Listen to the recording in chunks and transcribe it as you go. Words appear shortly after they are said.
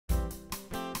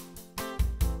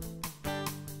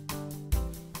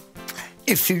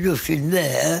If you look in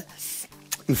there,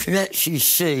 you can actually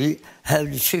see how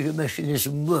the trigger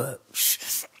mechanism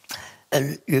works.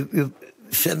 And you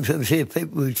sometimes hear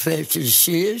people refer to the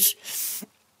sears.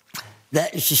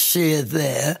 That is the sear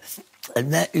there,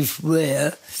 and that is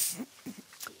where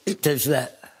it does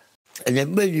that. And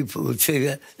then when you pull the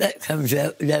trigger, that comes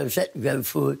out, allows that to go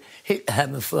forward, hit the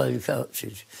hammer, fire the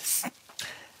cartridge.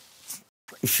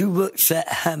 If you watch that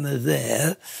hammer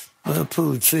there, when I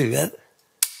pull the trigger,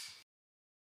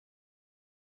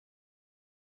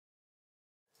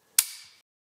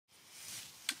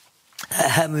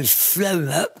 that hammer's flown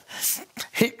up,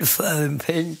 hit the firing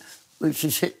pin, which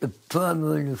has hit the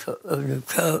primer on the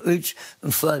cartridge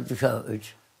and fired the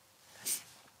cartridge.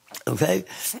 OK?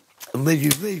 And when you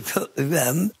recock the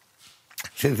ram,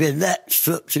 so again, that's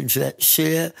dropped into that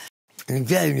sear. And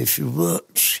again, if you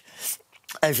watch,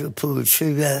 as I pull the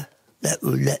trigger, that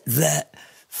will let that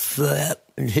fly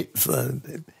up and hit the firing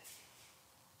pin.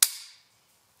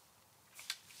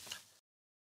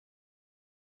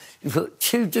 You've got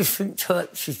two different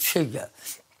types of trigger.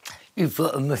 You've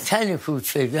got a mechanical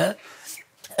trigger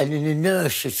and an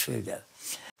inertia trigger.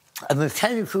 A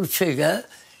mechanical trigger,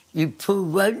 you pull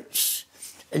once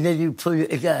and then you pull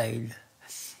it again.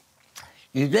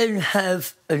 You then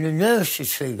have an inertia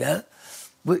trigger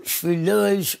which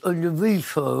relies on the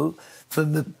recoil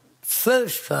from the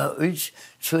first cartridge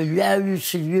to allow you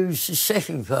to use the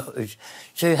second cartridge.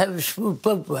 So you have a small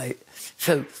bob rate.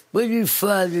 So when you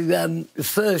fire the ram the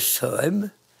first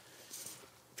time,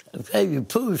 OK, you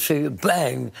pull the trigger,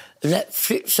 bang, and that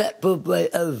flips that bob rate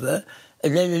over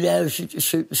and then allows you to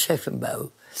shoot the second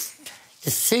barrel.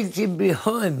 The thinking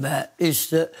behind that is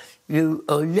that you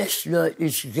are less likely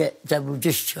to get double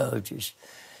discharges.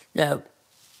 Now,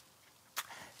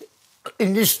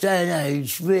 in this day and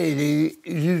age, really,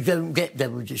 you don't get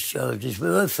double discharges.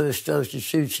 When I first started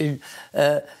shooting,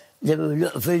 there were a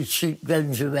lot of very cheap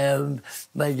guns around,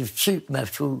 made of cheap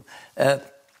metal, and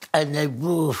they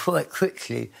wore quite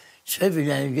quickly. So every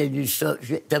now and again you start to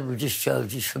get double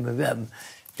discharges from a ram.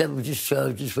 Double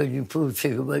discharges when you pull the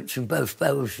trigger once and both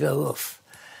barrels go off.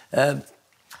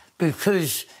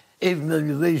 Because even on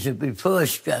the reasonably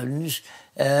priced guns,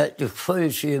 the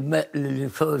quality of metal and the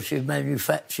quality of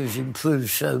manufacturers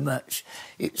improves so much,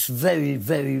 it's very,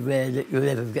 very rare that you'll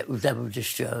ever get a double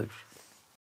discharge.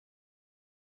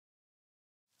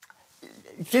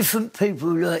 Different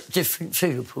people like different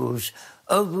trigger pulls.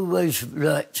 I've always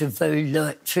liked a very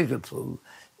light trigger pull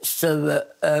so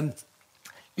that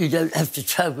you don't have to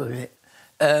tug on it.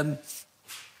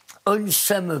 On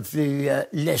some of the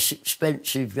less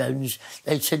expensive guns,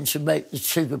 they tend to make the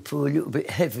trigger pull a little bit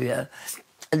heavier,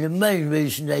 and the main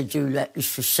reason they do that is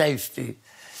for safety.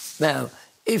 Now,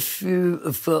 if you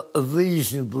have got a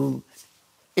reasonable,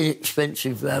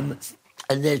 inexpensive ram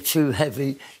and they're too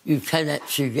heavy, you can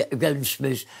actually get a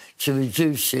gunsmith to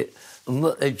reduce it. And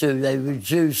what they do, they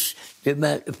reduce the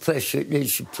amount of pressure it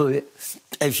needs to pull it.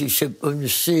 As you said, on the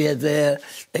sear there,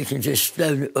 they can just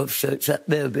flown it off so it's up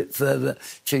there a bit further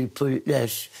till you pull it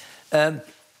less.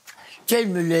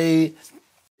 Generally,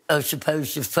 I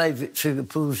suppose the favourite trigger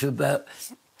pulls are about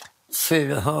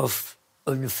 3.5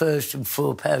 on the first and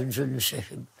 4 pounds on the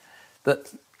second.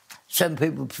 But some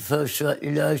people prefer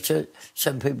slightly lighter,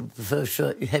 some people prefer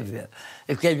slightly heavier.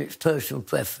 Again, it's personal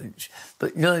preference,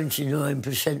 but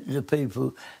 99% of the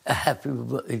people are happy with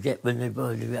what they get when they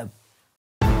buy the ram.